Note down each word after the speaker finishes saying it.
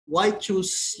why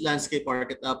choose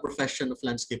profession of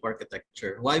landscape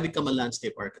architecture? Why become a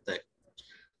landscape architect?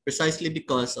 Precisely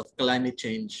because of climate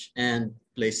change and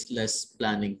placeless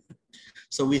planning.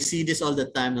 So we see this all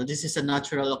the time. Now, this is a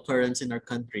natural occurrence in our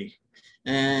country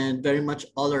and very much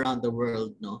all around the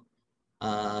world. No,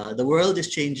 the world is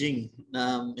changing,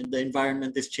 and the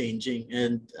environment is changing,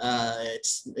 and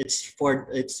it's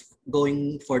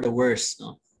going for the worse.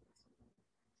 No,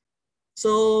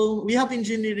 so we have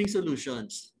engineering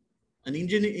solutions. And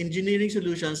engineering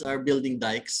solutions are building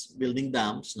dikes, building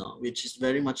dams, no, which is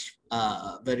very much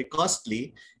very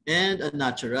costly and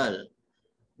unnatural.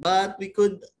 But we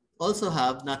could also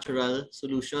have natural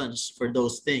solutions for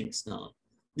those things. No,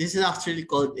 this is actually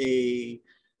called a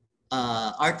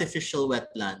artificial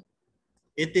wetland.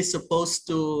 It is supposed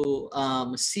to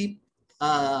seep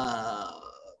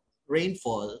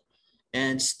rainfall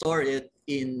and store it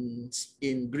in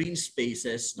green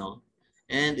spaces, no,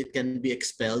 and it can be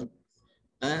expelled.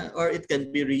 Or it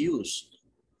can be reused.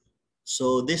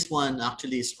 So this one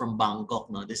actually is from Bangkok.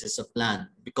 No, this is a plan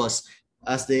because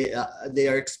as they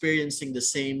are experiencing the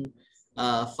same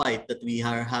fight that we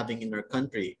are having in our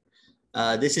country.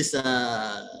 This is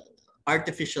a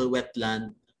artificial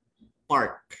wetland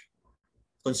park.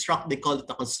 They call it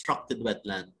a constructed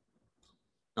wetland.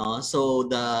 No, so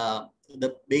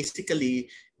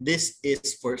basically this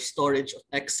is for storage of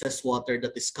excess water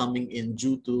that is coming in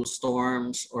due to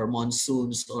storms or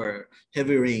monsoons or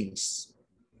heavy rains.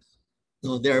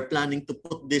 No, they are planning to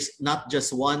put this not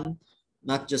just one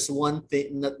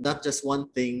thing,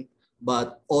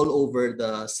 but all over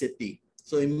the city.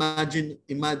 So imagine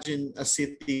a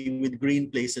city with green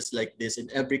places like this in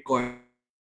every corner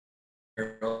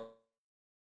of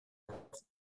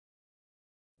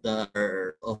the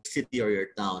city or your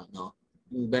town. No,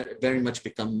 very much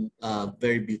become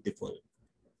very beautiful.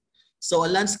 So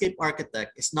a landscape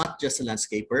architect is not just a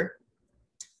landscaper.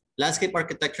 Landscape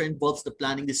architecture involves the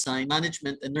planning, design,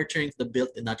 management, and nurturing of the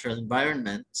built and natural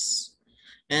environments.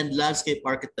 And landscape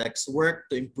architects work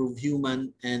to improve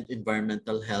human and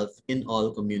environmental health in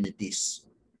all communities.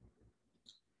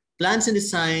 Plans and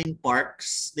design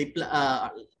parks.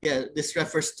 This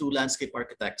refers to landscape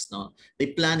architects. No, they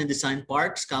plan and design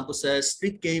parks, campuses,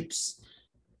 streetscapes,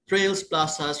 trails,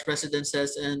 plazas,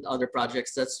 residences, and other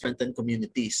projects that strengthen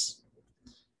communities.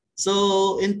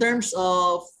 So in terms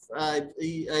of,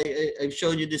 I've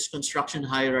shown you this construction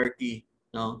hierarchy.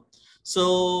 No,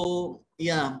 so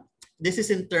yeah, this is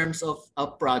in terms of a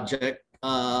project,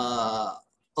 of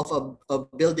a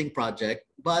building project,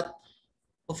 but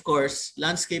of course,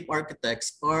 landscape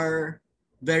architects are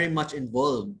very much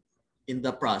involved in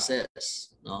the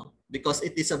process, no? Because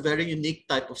it is a very unique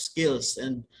type of skills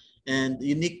and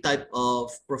unique type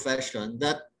of profession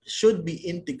that should be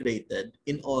integrated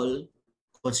in all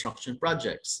construction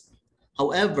projects.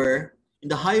 However, in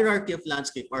the hierarchy of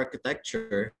landscape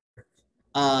architecture,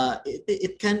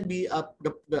 it can be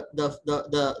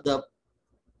the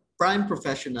prime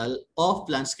professional of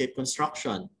landscape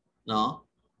construction, no?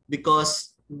 Because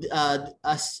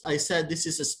as I said, this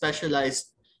is a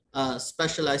specialized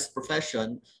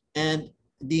profession and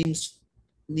needs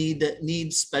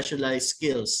specialized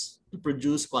skills to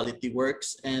produce quality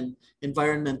works and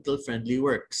environmental friendly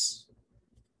works.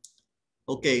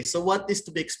 Okay, so what is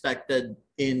to be expected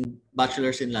in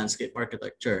bachelor's in landscape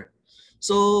architecture?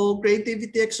 So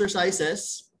creativity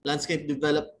exercises, landscape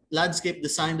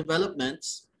design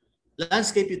developments,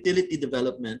 landscape utility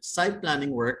development, site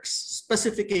planning works,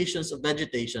 specifications of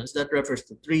vegetations that refers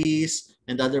to trees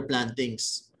and other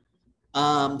plantings,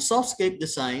 softscape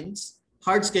designs,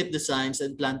 hardscape designs,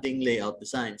 and planting layout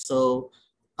designs. So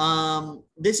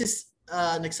this is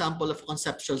an example of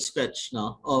conceptual sketch,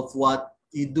 no, of what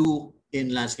you do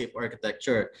in landscape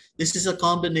architecture. This is a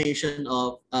combination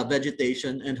of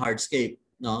vegetation and hardscape,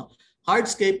 no.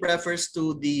 Hardscape refers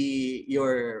to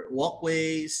your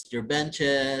walkways, your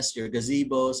benches, your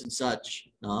gazebos, and such,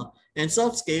 no? And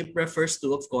softscape refers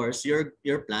to, of course, your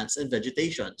plants and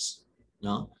vegetations,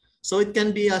 no? So it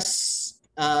can be as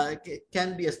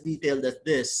detailed as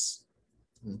this.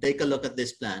 Take a look at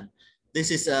this plan.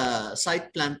 This is a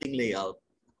site planting layout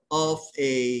of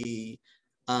a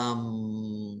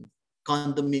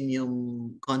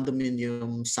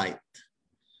condominium site.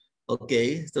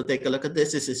 Okay, so take a look at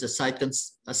this. This is a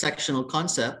sectional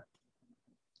concept,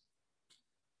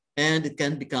 and it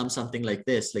can become something like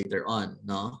this later on,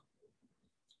 no?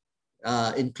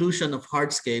 Inclusion of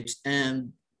hardscapes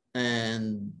and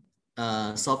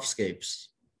softscapes.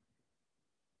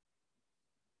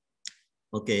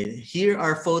 Okay, here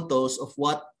are photos of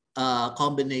what a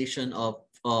combination of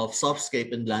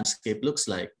softscape and landscape looks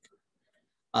like.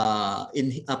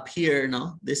 Up here,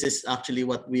 no, this is actually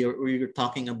what we were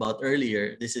talking about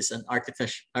earlier. This is an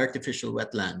artificial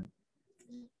wetland.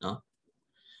 No?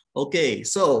 Okay,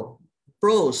 so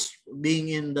pros being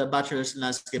in the bachelor's in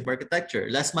landscape architecture: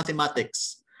 less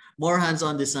mathematics, more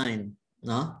hands-on design.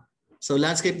 No, so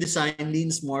landscape design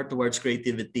leans more towards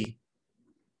creativity.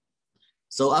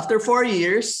 So after 4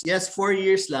 years, yes, 4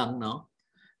 years lang, no,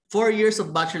 4 years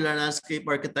of bachelor landscape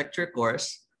architecture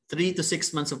course, 3 to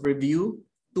 6 months of review,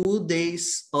 2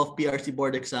 days of PRC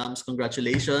board exams.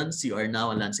 Congratulations, you are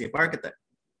now a landscape architect.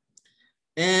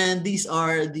 And these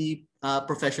are the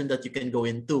profession that you can go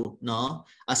into, no?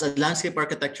 As a landscape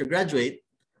architecture graduate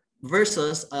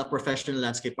versus a professional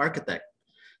landscape architect.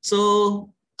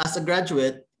 So as a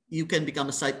graduate, you can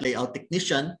become a site layout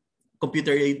technician,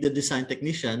 computer-aided design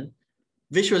technician,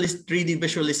 3D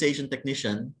visualization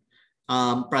technician,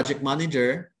 project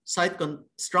manager, site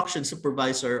construction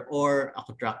supervisor, or a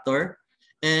contractor.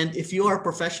 And if you are a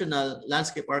professional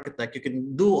landscape architect, you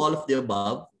can do all of the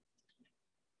above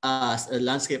as a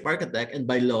landscape architect, and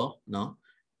by law, no,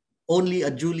 only a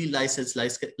duly licensed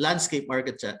landscape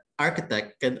architect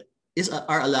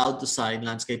are allowed to sign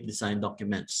landscape design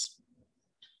documents.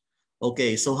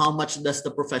 Okay, so how much does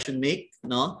the profession make?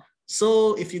 No,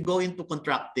 so if you go into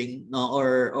contracting, no,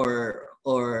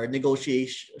 or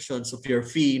negotiations of your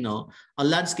fee, no, a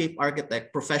landscape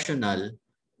architect professional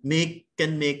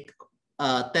can make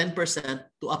 10%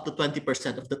 to up to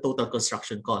 20% of the total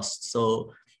construction cost.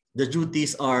 So the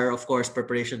duties are, of course,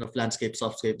 preparation of landscape,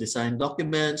 softscape design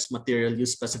documents, material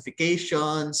use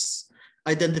specifications,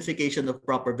 identification of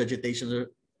proper vegetation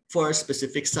for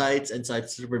specific sites, and site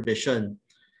supervision.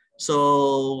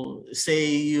 So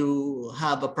say you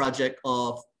have a project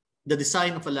of the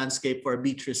design of a landscape for a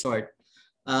beach resort,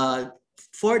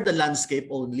 for the landscape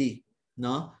only,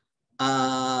 no,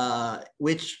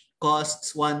 which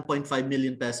costs 1.5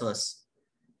 million pesos.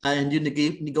 And you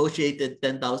negotiated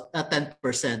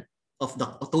 10% of the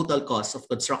total cost of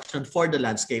construction for the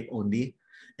landscape only,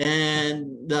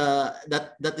 and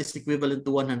that is equivalent to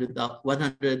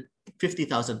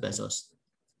 150,000 pesos.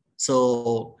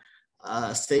 So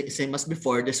same as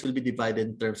before, this will be divided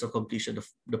in terms of completion of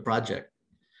the project.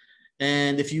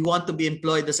 And if you want to be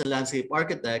employed as a landscape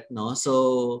architect, no,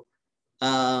 so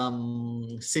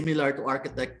similar to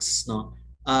architects, no,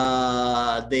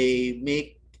 they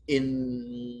make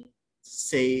in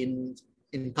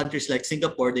countries like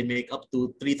Singapore, they make up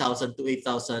to $3,000 to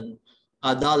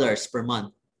 $8,000 per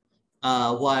month,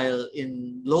 while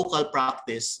in local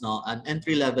practice, no, an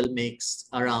entry level makes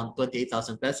around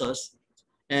 28,000 pesos,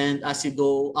 and as you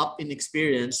go up in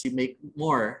experience, you make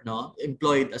more, no,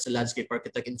 employed as a landscape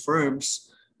architect in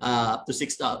firms, up to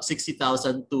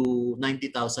 60,000 to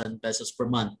 90,000 pesos per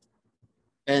month.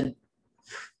 And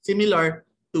similar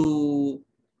to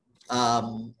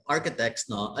architects,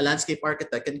 no, a landscape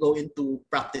architect can go into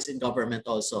practice in government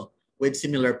also with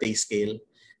similar pay scale.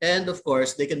 And of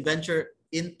course, they can venture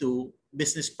into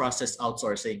business process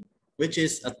outsourcing, which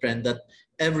is a trend that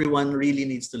everyone really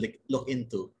needs to look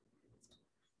into.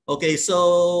 Okay,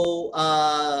 so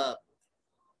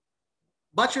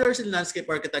bachelor's in landscape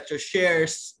architecture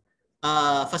shares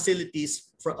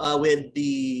facilities with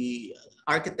the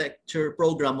architecture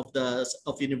program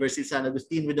of University of San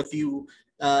Agustin, with a few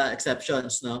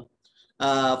exceptions. No,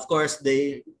 of course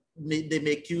they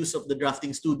make use of the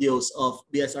drafting studios of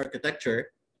BS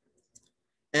Architecture,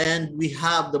 and we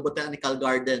have the botanical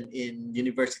garden in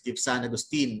University of San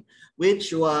Agustin,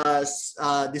 which was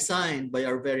designed by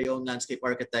our very own landscape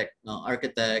architect. No,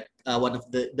 one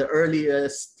of the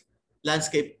earliest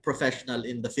landscape professional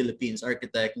in the Philippines,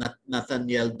 architect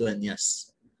Nathaniel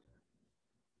Dueñas.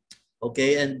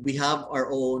 Okay, and we have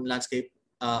our own landscape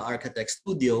architect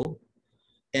studio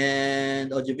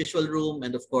and audiovisual room,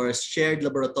 and of course shared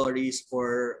laboratories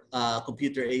for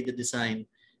computer-aided design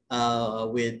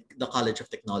with the College of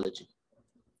Technology.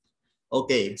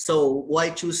 Okay, so why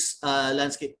choose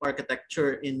landscape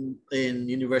architecture in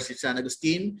University of San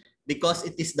Agustin? Because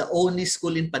it is the only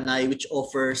school in Panay which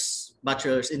offers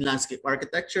bachelor's in landscape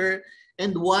architecture,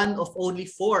 and one of only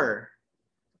 4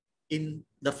 in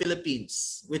the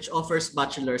Philippines which offers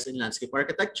bachelor's in landscape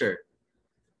architecture.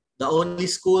 The only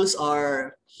schools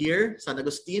are here, San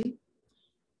Agustin,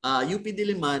 UP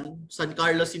Diliman, San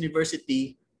Carlos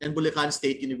University, and Bulacan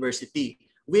State University,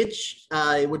 which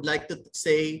I would like to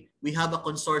say we have a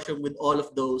consortium with all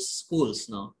of those schools,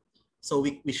 no? So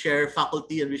we share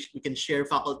faculty, and we can share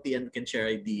faculty, and we can share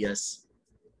ideas,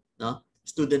 no?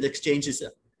 Student exchange is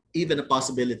even a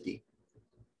possibility.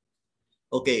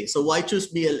 Okay, so why choose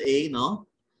BLA, no?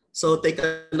 So take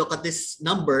a look at this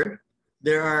number.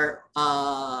 There are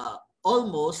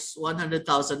almost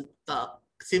 100,000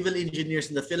 civil engineers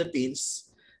in the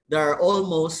Philippines, there are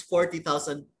almost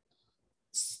 40,000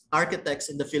 architects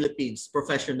in the Philippines,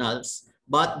 professionals,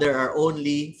 but there are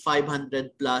only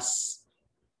 500 plus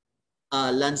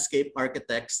landscape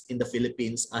architects in the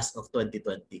Philippines as of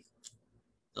 2020.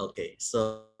 Okay,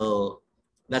 so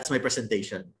that's my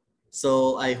presentation.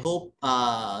 So I hope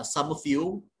some of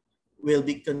you will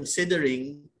be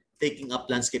considering taking up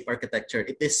landscape architecture.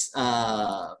 It is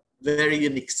a very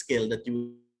unique skill that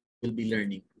you will be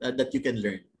learning, that you can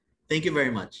learn. Thank you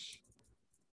very much.